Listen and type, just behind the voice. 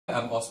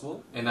I'm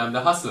Oswald, and I'm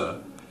the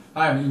hustler.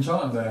 Hi, I'm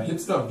Inchong, I'm the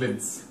hipster of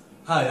Glints.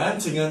 Hi, I'm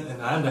Chingan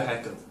and I'm the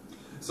hacker.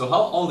 So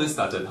how all this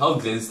started, how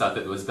Glints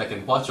started was back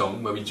in Hwa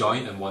Chong, where we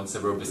joined and won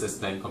several business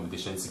plan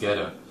competitions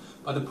together.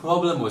 But the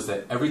problem was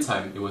that every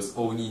time it was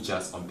only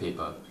just on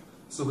paper.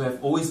 So we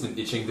have always been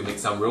itching to make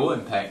some real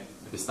impact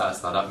to start a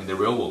startup in the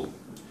real world.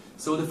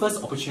 So the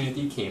first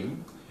opportunity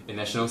came in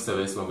national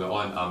service when we were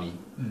all in army.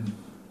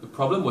 The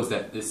problem was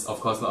that it's of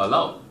course not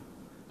allowed.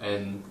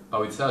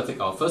 But we decided to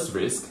take our first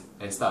risk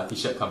and start a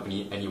t-shirt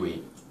company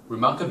anyway.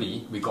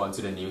 Remarkably, we got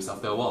into the news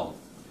after a while.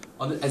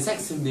 On the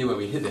exact same day when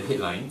we hit the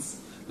headlines,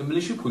 the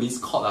military police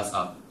called us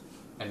up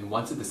and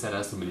wanted to send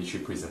us to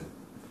military prison.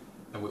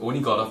 And we only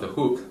got off the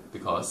hook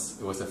because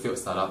it was a failed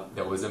startup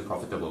that wasn't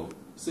profitable,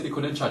 so they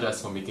couldn't charge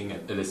us for making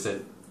an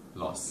illicit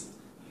loss.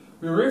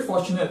 We were very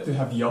fortunate to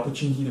have the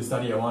opportunity to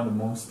study at one of the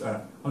most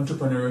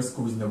entrepreneurial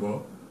schools in the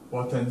world,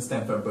 Wharton,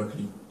 Stanford,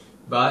 Berkeley.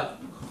 But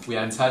we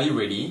are entirely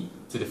ready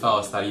to defer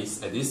our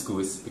studies at these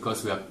schools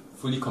because we are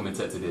fully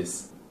committed to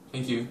this.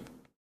 Thank you.